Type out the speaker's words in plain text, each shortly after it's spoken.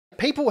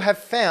people have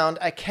found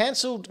a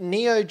cancelled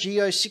Neo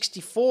Geo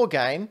 64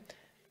 game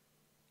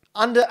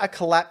under a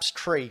collapsed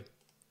tree.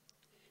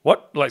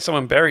 What? Like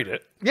someone buried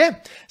it? Yeah.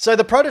 So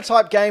the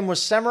prototype game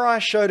was Samurai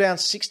Showdown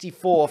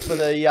 64 for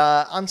the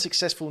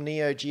unsuccessful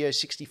Neo Geo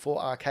 64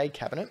 arcade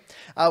cabinet.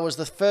 It was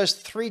the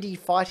first 3D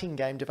fighting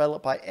game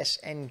developed by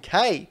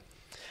SNK.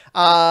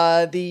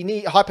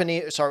 It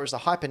was the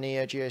Hyper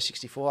Neo Geo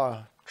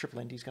 64.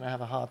 Triple ND's going to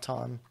have a hard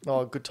time.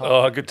 Oh, good time.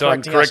 Oh, good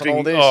time correcting.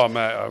 All this. Oh,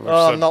 mate.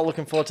 I'm not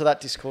looking forward to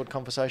that Discord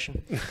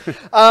conversation.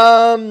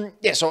 So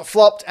it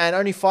flopped, and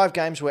only 5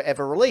 games were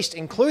ever released,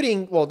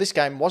 including, well, this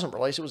game wasn't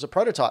released. It was a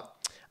prototype.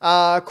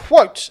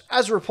 Quote,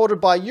 as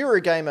reported by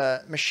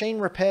Eurogamer, machine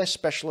repair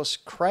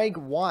specialist Craig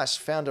Weiss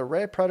found a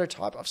rare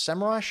prototype of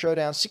Samurai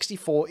Showdown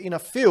 64 in a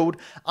field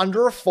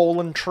under a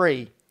fallen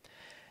tree.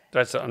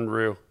 That's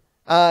unreal.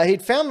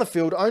 He'd found the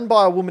field owned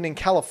by a woman in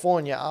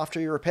California after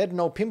he repaired an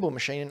old pinball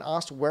machine and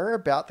asked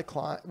whereabouts the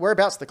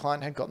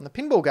client had gotten the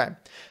pinball game.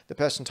 The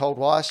person told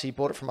Weiss he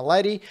bought it from a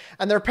lady,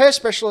 and the repair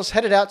specialist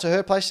headed out to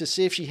her place to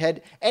see if she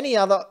had any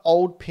other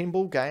old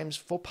pinball games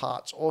for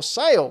parts or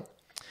sale.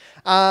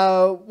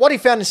 What he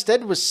found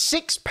instead was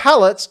 6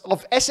 pallets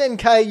of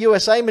SNK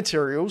USA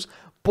materials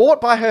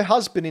bought by her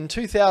husband in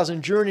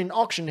 2000 during an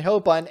auction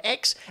held by an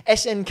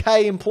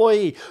ex-SNK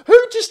employee.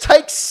 Who just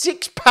takes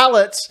 6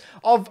 pallets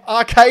of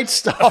arcade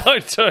stuff? I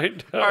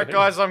don't know. All right,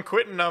 guys, I'm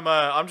quitting.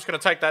 I'm just going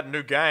to take that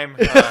new game.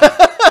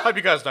 Hope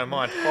you guys don't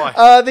mind.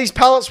 Bye. These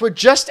pallets were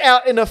just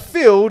out in a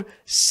field,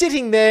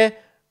 sitting there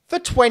for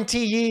 20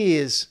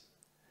 years.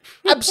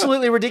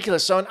 Absolutely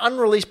ridiculous. So an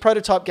unreleased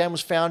prototype game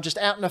was found just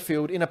out in a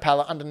field in a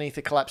pallet underneath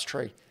a collapsed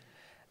tree.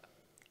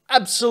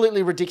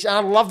 Absolutely ridiculous.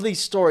 And I love these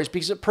stories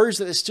because it proves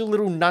that there's still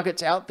little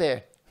nuggets out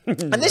there.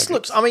 And this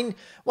looks, I mean,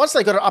 once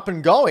they got it up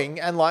and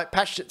going and like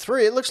patched it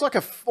through, it looks like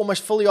a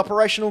almost fully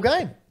operational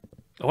game.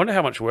 I wonder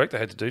how much work they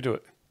had to do to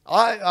it.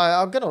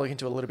 I'm going to look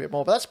into it a little bit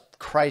more, but that's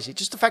crazy.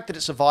 Just the fact that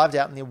it survived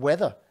out in the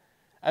weather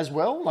as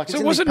well. Like, so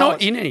was it not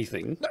in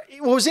anything? No,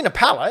 it was in a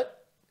pallet.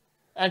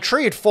 And a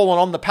tree had fallen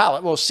on the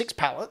pallet. Well, 6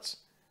 pallets.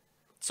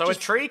 So a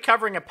tree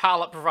covering a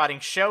pallet providing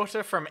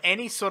shelter from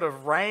any sort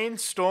of rain,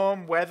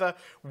 storm, weather.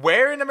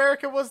 Where in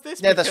America was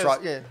this? Yeah, that's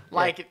right. Yeah.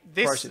 Like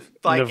this,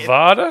 like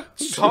Nevada?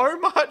 So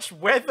much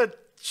weather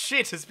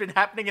shit has been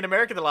happening in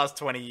America the last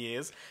 20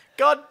 years.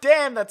 God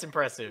damn, that's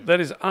impressive. That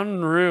is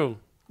unreal.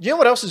 You know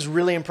what else is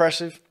really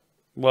impressive?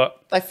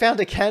 What? They found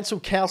a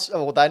cancelled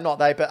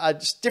but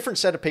a different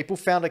set of people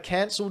found a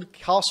cancelled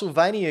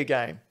Castlevania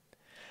game.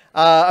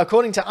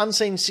 According to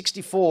Unseen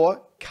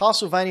 64,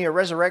 Castlevania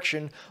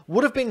Resurrection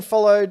would have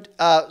followed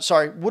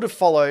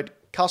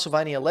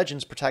Castlevania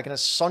Legends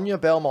protagonist Sonia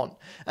Belmont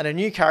and a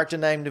new character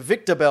named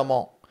Victor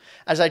Belmont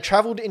as they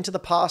travelled into the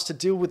past to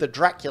deal with a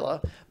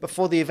Dracula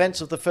before the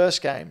events of the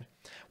first game.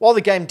 While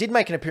the game did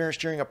make an appearance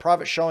during a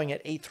private showing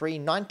at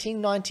E3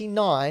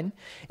 1999,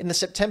 in the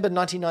September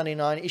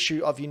 1999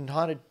 issue of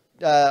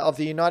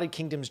the United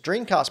Kingdom's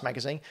Dreamcast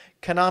magazine,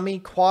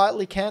 Konami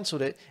quietly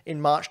cancelled it in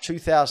March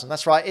 2000.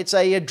 That's right, it's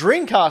a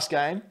Dreamcast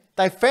game.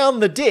 They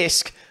found the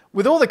disc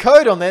with all the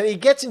code on there. He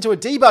gets into a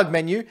debug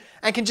menu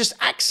and can just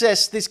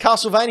access this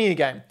Castlevania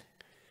game.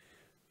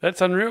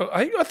 That's unreal.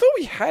 I thought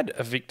we had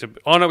a Victor.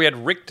 Oh, no, we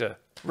had Richter.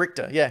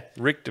 Richter, yeah.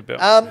 Richter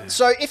Bell.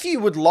 So if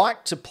you would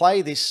like to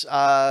play this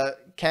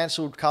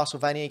cancelled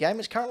Castlevania game,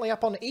 it's currently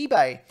up on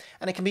eBay.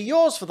 And it can be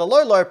yours for the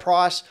low, low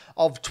price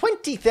of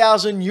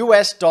 $20,000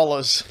 US.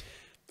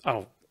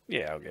 Oh,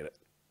 yeah, I'll get it.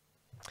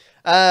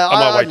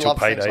 I might wait till love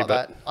payday, like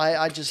but that.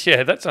 I just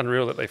yeah, that's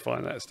unreal that they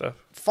find that stuff.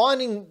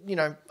 Finding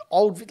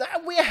old.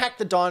 We're Hack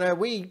the Dino.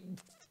 We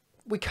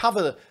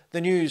cover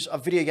the news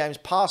of video games,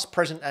 past,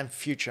 present, and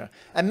future.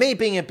 And me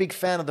being a big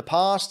fan of the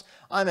past,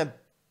 I'm a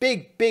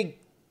big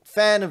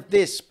fan of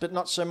this, but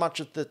not so much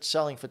of the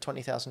selling for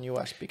 $20,000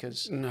 US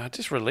because no,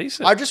 just release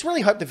it. I just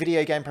really hope the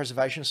Video Game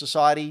Preservation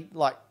Society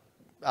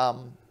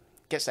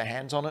gets their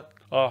hands on it.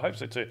 Oh, I hope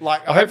so too.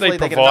 Like, I hope they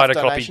hopefully provide a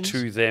get enough copy donations.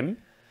 to them.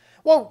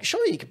 Well,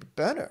 surely you could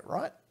burn it,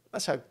 right?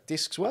 That's how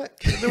discs work.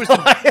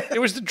 It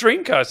was the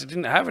Dreamcast. It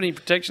didn't have any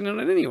protection on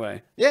it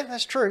anyway. Yeah,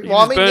 that's true. You Well,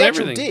 I just mean, burn the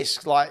actual everything.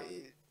 disc, like,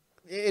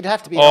 it'd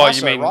have to be Oh, ISO,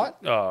 you mean right?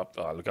 Oh,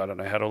 look, I don't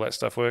know how all that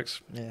stuff works.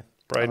 Yeah.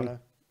 Braden. I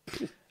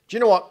don't know. Do you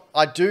know what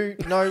I do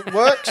know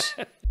works?